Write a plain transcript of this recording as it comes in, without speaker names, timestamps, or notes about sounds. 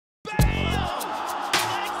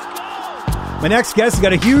My next guest has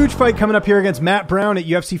got a huge fight coming up here against Matt Brown at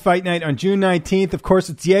UFC Fight Night on June 19th. Of course,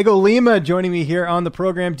 it's Dhiego Lima joining me here on the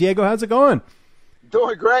program. Dhiego, how's it going?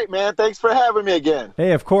 Doing great, man. Thanks for having me again.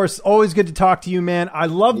 Hey, of course. Always good to talk to you, man. I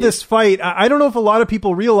love this fight. I don't know if a lot of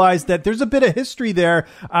people realize that there's a bit of history there.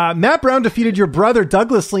 Matt Brown defeated your brother,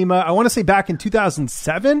 Douglas Lima, I want to say back in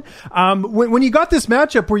 2007. When you got this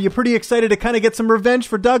matchup, were you pretty excited to kind of get some revenge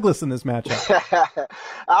for Douglas in this matchup?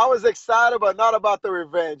 I was excited, but not about the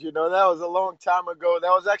revenge. You know, that was a long time ago.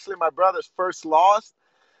 That was actually my brother's first loss.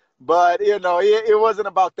 But, you know, it wasn't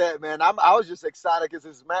about that, man. I was just excited because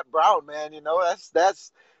it's Matt Brown, man. You know,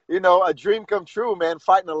 that's you know, a dream come true, man,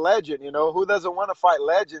 fighting a legend. You know, who doesn't want to fight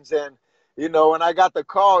legends? And, you know, when I got the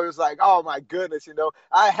call, it was like, oh, my goodness, you know.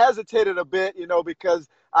 I hesitated a bit, you know, because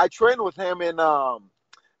I trained with him in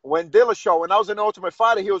when Dillashaw, when I was an Ultimate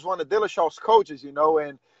Fighter, he was one of Dillashaw's coaches, you know.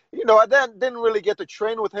 And, you know, I didn't really get to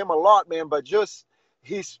train with him a lot, man, but just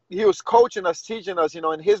he was coaching us, teaching us, you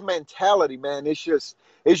know, and his mentality, man, it's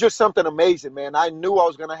just something amazing, man. I knew I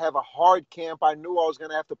was going to have a hard camp. I knew I was going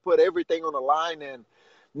to have to put everything on the line. And,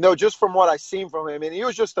 you know, just from what I seen from him, and he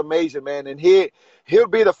was just amazing, man. And he'll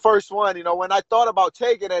be the first one. You know, when I thought about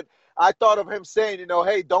taking it, I thought of him saying, you know,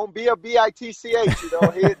 hey, don't be a bitch. You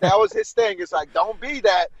know, that was his thing. It's like, don't be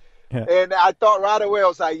that. Yeah. And I thought right away, I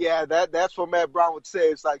was like, yeah, that's what Matt Brown would say.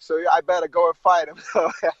 It's like, so I better go and fight him. So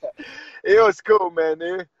it was cool, man,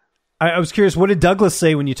 dude. I was curious, what did Douglas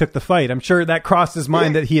say when you took the fight? I'm sure that crossed his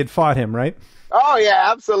mind that he had fought him, right? Oh,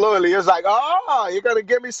 yeah, absolutely. He was like, oh, you're going to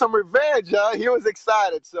give me some revenge, huh? He was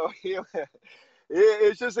excited. So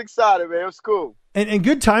it's just excited, man. It was cool. And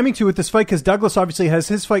good timing, too, with this fight, because Douglas obviously has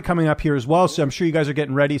his fight coming up here as well, so I'm sure you guys are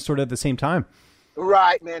getting ready sort of at the same time.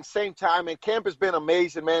 Right, man, same time. And camp has been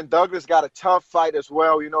amazing, man. Douglas got a tough fight as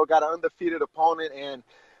well, you know, got an undefeated opponent. And,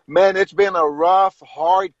 man, it's been a rough,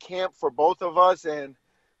 hard camp for both of us. And,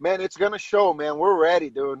 man, it's going to show, man. We're ready,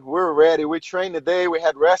 dude. We're ready. We trained today. We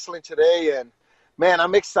had wrestling today. And, man,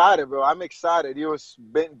 I'm excited, bro. I'm excited. It was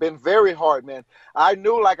been very hard, man. I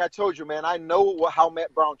knew, like I told you, man, I know how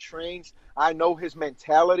Matt Brown trains. I know his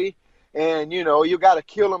mentality. And, you know, you got to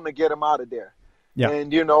kill him to get him out of there. Yeah.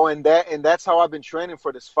 And, you know, and that's how I've been training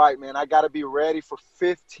for this fight, man. I got to be ready for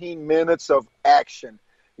 15 minutes of action,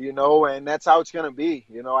 you know, and that's how it's going to be.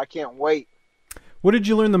 You know, I can't wait. What did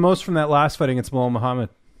you learn the most from that last fight against Bilal Muhammad?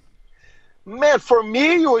 Man, for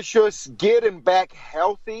me, it was just getting back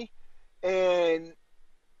healthy. And,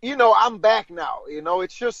 you know, I'm back now. You know,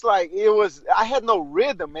 it's just like I had no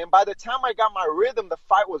rhythm, man. By the time I got my rhythm, the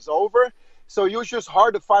fight was over. So it was just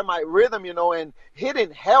hard to find my rhythm, you know, and he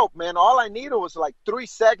didn't help, man. All I needed was like 3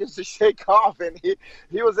 seconds to shake off, and he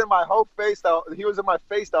was in my face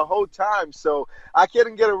the whole time. So I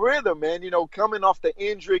couldn't get a rhythm, man. You know, coming off the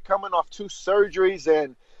injury, coming off 2 surgeries,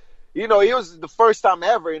 and you know, it was the first time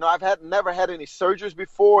ever. You know, I've never had any surgeries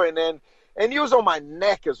before, and he was on my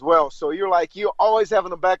neck as well. So you're always have in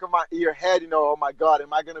the back of your head, you know, oh my God,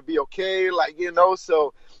 am I gonna be okay? Like, you know,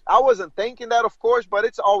 so I wasn't thinking that, of course, but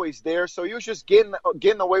it's always there. So you was just getting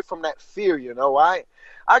away from that fear, you know. I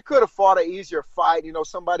could have fought an easier fight, you know,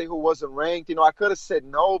 somebody who wasn't ranked. You know, I could have said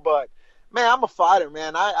no, but man, I'm a fighter,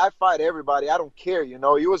 man. I fight everybody. I don't care, you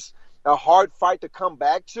know. It was a hard fight to come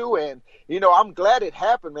back to, and you know, I'm glad it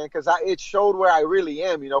happened, man, because it showed where I really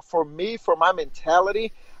am. You know, for me, for my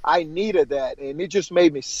mentality, I needed that, and it just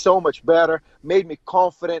made me so much better, made me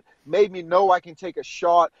confident, made me know I can take a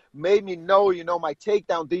shot, made me know, you know, my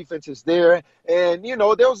takedown defense is there. And, you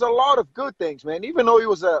know, there was a lot of good things, man, even though it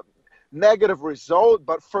was a negative result.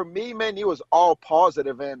 But for me, man, it was all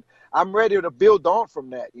positive, and I'm ready to build on from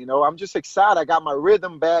that. You know, I'm just excited. I got my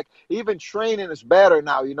rhythm back. Even training is better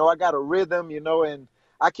now. You know, I got a rhythm, you know, and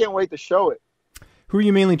I can't wait to show it. Who are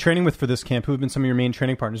you mainly training with for this camp? Who have been some of your main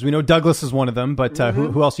training partners? We know Douglas is one of them, but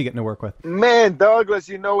who else are you getting to work with? Man, Douglas,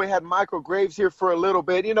 you know, we had Michael Graves here for a little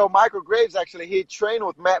bit. You know, Michael Graves, actually, he trained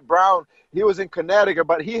with Matt Brown. He was in Connecticut,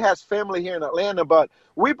 but he has family here in Atlanta. But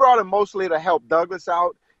we brought him mostly to help Douglas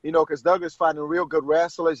out, you know, because Douglas fighting real good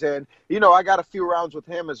wrestlers. And, you know, I got a few rounds with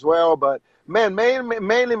him as well. But, man,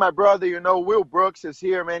 mainly my brother, you know, Will Brooks is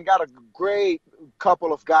here, man. Got a great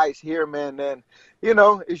couple of guys here, man. And, you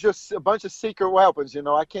know, it's just a bunch of secret weapons, you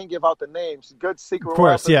know. I can't give out the names. Good secret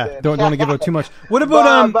weapons. Of course, yeah. Don't want to give out too much. What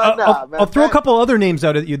about, I'll throw a couple other names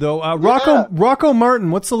out at you, though. Rocco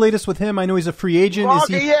Martin, what's the latest with him? I know he's a free agent.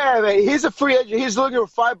 Yeah, man. He's a free agent. He's looking for a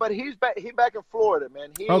fight, but he's back in Florida,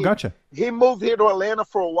 man. Gotcha. He moved here to Atlanta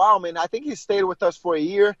for a while, man. I think he stayed with us for a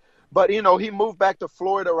year. But, you know, he moved back to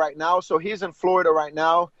Florida right now. So he's in Florida right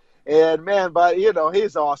now. And, man, but, you know,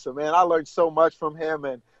 he's awesome, man. I learned so much from him.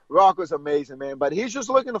 And Rock was amazing, man. But he's just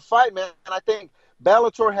looking to fight, man. And I think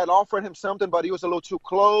Bellator had offered him something, but he was a little too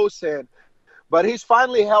close. And But he's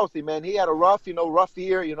finally healthy, man. He had a rough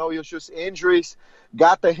year. It was just injuries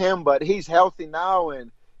got to him, but he's healthy now, and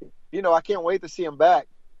I can't wait to see him back.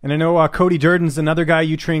 And I know Cody Durden's another guy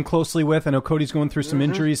you train closely with. I know Cody's going through some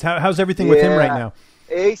injuries. How's everything with him right now?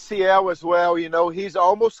 ACL as well. He's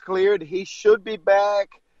almost cleared. He should be back.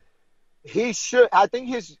 I think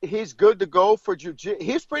he's good to go for jiu-jitsu.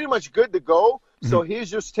 He's pretty much good to go. So he's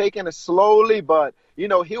just taking it slowly, but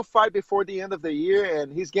he'll fight before the end of the year,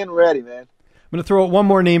 and he's getting ready, man. I'm going to throw out one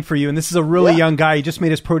more name for you, and this is a really young guy. He just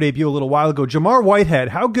made his pro debut a little while ago. Jamar Whitehead.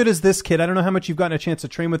 How good is this kid? I don't know how much you've gotten a chance to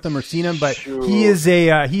train with him or seen him, but he is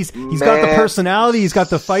he's got the personality. He's got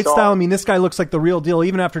the fight style. I mean, this guy looks like the real deal,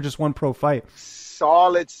 even after just one pro fight.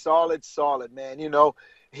 Solid, man.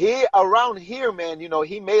 He around here, man,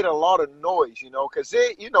 he made a lot of noise, because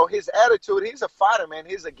his attitude, he's a fighter, man.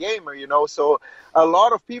 He's a gamer, so a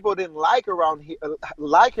lot of people didn't like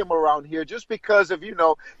him around here just because of,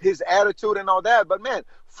 his attitude and all that. But man,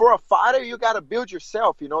 for a fighter, you got to build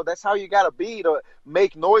yourself, that's how you got to be to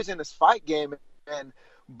make noise in this fight game.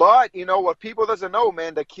 But what people doesn't know,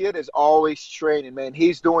 man, the kid is always training, man.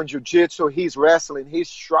 He's doing jiu-jitsu, he's wrestling, he's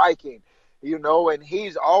striking. And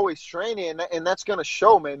he's always training, and that's going to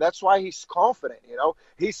show, man. That's why he's confident,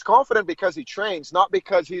 He's confident because he trains, not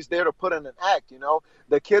because he's there to put in an act,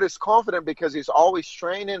 The kid is confident because he's always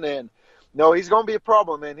training, and, he's going to be a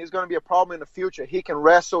problem, man. He's going to be a problem in the future. He can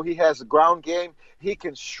wrestle. He has a ground game. He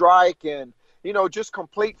can strike, and, just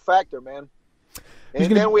complete factor, man.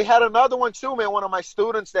 And then we had another one too, man. One of my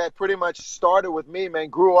students that pretty much started with me, man,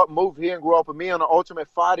 moved here and grew up with me on the Ultimate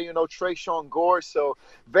Fighter, Trayshawn Gore. So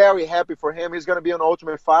very happy for him. He's going to be on the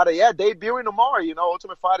Ultimate Fighter. Yeah, debuting tomorrow,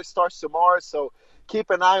 Ultimate Fighter starts tomorrow. So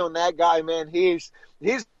keep an eye on that guy, man. He's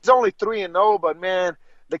only 3-0, but man,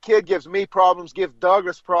 the kid gives me problems, gives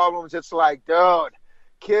Douglas problems. It's like, dude,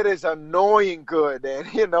 kid is annoying good, and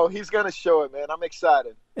he's gonna show it, man. I'm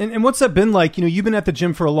excited. And what's that been like? You've been at the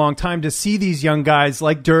gym for a long time, to see these young guys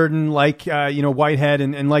like Durden, like Whitehead,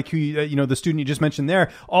 and like who the student you just mentioned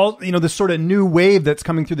there, all this sort of new wave that's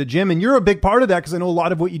coming through the gym, and you're a big part of that because I know a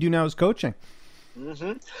lot of what you do now is coaching.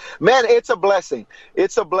 Man, it's a blessing.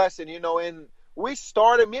 It's a blessing, and me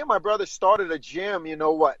and my brother started a gym,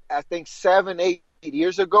 I think 7-8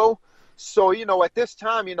 years ago. So, at this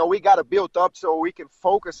time, we got to build up so we can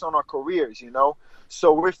focus on our careers,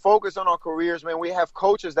 So we're focused on our careers, man. We have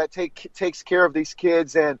coaches that takes care of these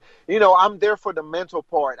kids. And, I'm there for the mental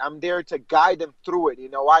part. I'm there to guide them through it.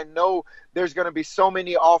 I know there's going to be so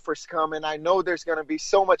many offers coming. I know there's going to be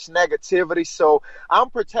so much negativity. So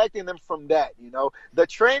I'm protecting them from that, The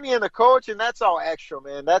training and the coaching, that's all extra,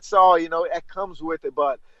 man. That's all, it comes with it.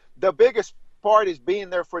 But the biggest part is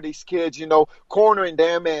being there for these kids, cornering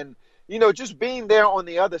them and, just being there on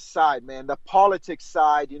the other side, man, the politics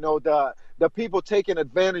side, the people taking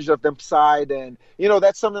advantage of them side. And,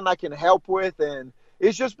 that's something I can help with. And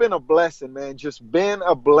it's just been a blessing, man, just been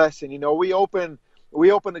a blessing. We opened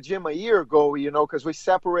a gym a year ago, because we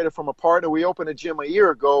separated from a partner. We opened a gym a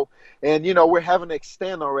year ago, and, we're having to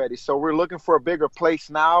extend already. So we're looking for a bigger place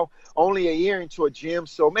now, only a year into a gym.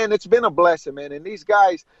 So, man, it's been a blessing, man. And these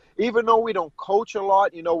guys, even though we don't coach a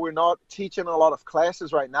lot, we're not teaching a lot of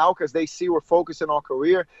classes right now because they see we're focusing on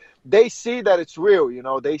career. They see that it's real,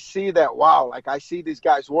 they see that, wow, like I see these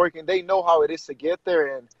guys working. They know how it is to get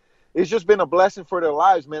there, and it's just been a blessing for their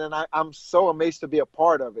lives, man, and I'm so amazed to be a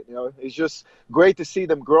part of it. It's just great to see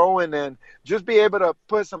them growing and just be able to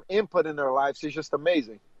put some input in their lives. It's just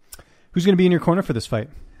amazing. Who's going to be in your corner for this fight?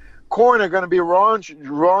 Corner going to be Ron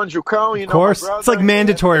Jucon. Of course, it's like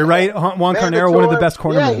mandatory, right? Juan Carnero, one of the best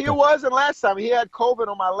cornermen. Yeah, he wasn't last time. He had COVID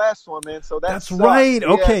on my last one, man. So that's right.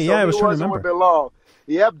 Okay, so I was trying to remember. Belong.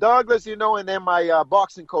 Yep, Douglas, and then my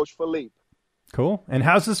boxing coach Philippe. Cool. And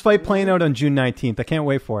how's this fight playing out on June 19th? I can't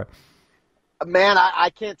wait for it. Man,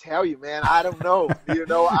 I can't tell you, man. I don't know. You've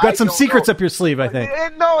got some secrets up your sleeve, I think.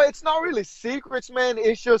 No, it's not really secrets, man.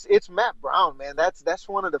 It's Matt Brown, man. That's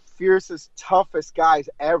one of the fiercest, toughest guys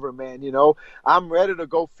ever, man. I'm ready to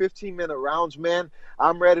go 15-minute rounds, man.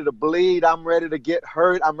 I'm ready to bleed. I'm ready to get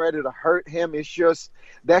hurt. I'm ready to hurt him.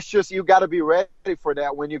 That's just you got to be ready for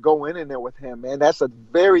that when you go in there with him, man. That's a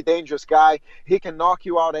very dangerous guy. He can knock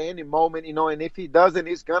you out at any moment, and if he doesn't,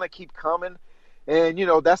 he's gonna keep coming. And,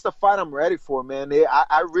 that's the fight I'm ready for, man.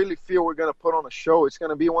 I really feel we're going to put on a show. It's going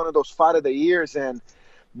to be one of those fight of the years. And,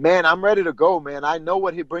 man, I'm ready to go, man. I know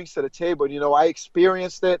what he brings to the table. I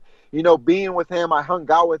experienced it, being with him. I hung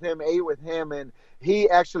out with him, ate with him. And he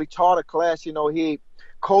actually taught a class. He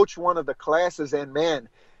coached one of the classes. And, man,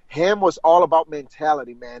 him was all about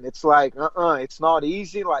mentality, man. It's like, it's not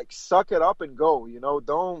easy. Like, suck it up and go,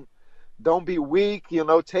 Don't be weak,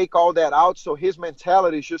 take all that out. So his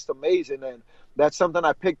mentality is just amazing. And that's something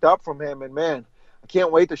I picked up from him, and man, I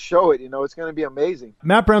can't wait to show it. It's going to be amazing.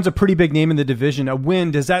 Matt Brown's a pretty big name in the division. A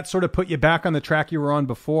win, does that sort of put you back on the track you were on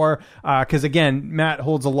before? Because again, Matt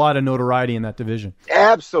holds a lot of notoriety in that division.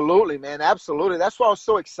 Absolutely, man. Absolutely. That's why I was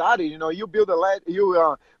so excited. You beat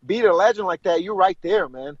a legend like that. You're right there,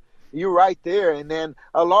 man. You're right there. And then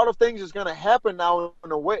a lot of things is going to happen now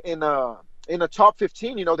in the top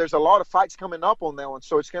 15. There's a lot of fights coming up on that one,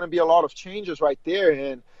 so it's going to be a lot of changes right there.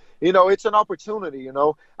 And it's an opportunity.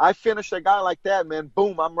 I finished a guy like that, man.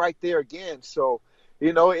 Boom, I'm right there again. So,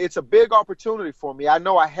 it's a big opportunity for me. I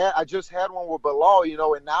know I just had one with Bilal,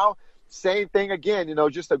 and now same thing again.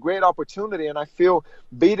 Just a great opportunity. And I feel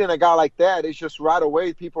beating a guy like that is just right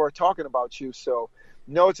away people are talking about you. So,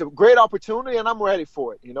 it's a great opportunity, and I'm ready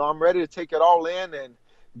for it. I'm ready to take it all in and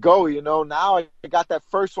go. Now I got that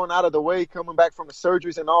first one out of the way, coming back from the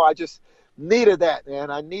surgeries and all. I just needed that,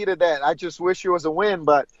 man. I needed that. I just wish it was a win,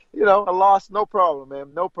 but a loss, no problem,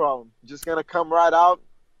 man. No problem. Just gonna come right out.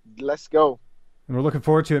 Let's go. And we're looking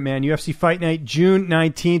forward to it, man. UFC Fight Night, June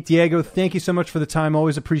 19th. Dhiego, thank you so much for the time.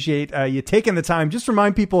 Always appreciate you taking the time. Just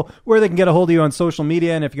remind people where they can get a hold of you on social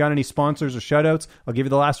media, and if you got any sponsors or shout-outs, I'll give you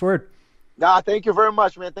the last word. Thank you very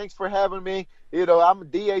much, man. Thanks for having me. I'm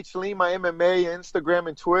DH Lima MMA, Instagram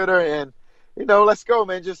and Twitter, and let's go,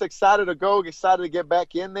 man. Just excited to go, excited to get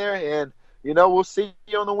back in there, and we'll see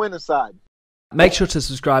you on the winning side. Make sure to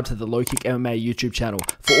subscribe to the LowKick MMA YouTube channel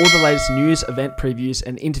for all the latest news, event previews,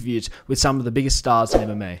 and interviews with some of the biggest stars in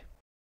MMA.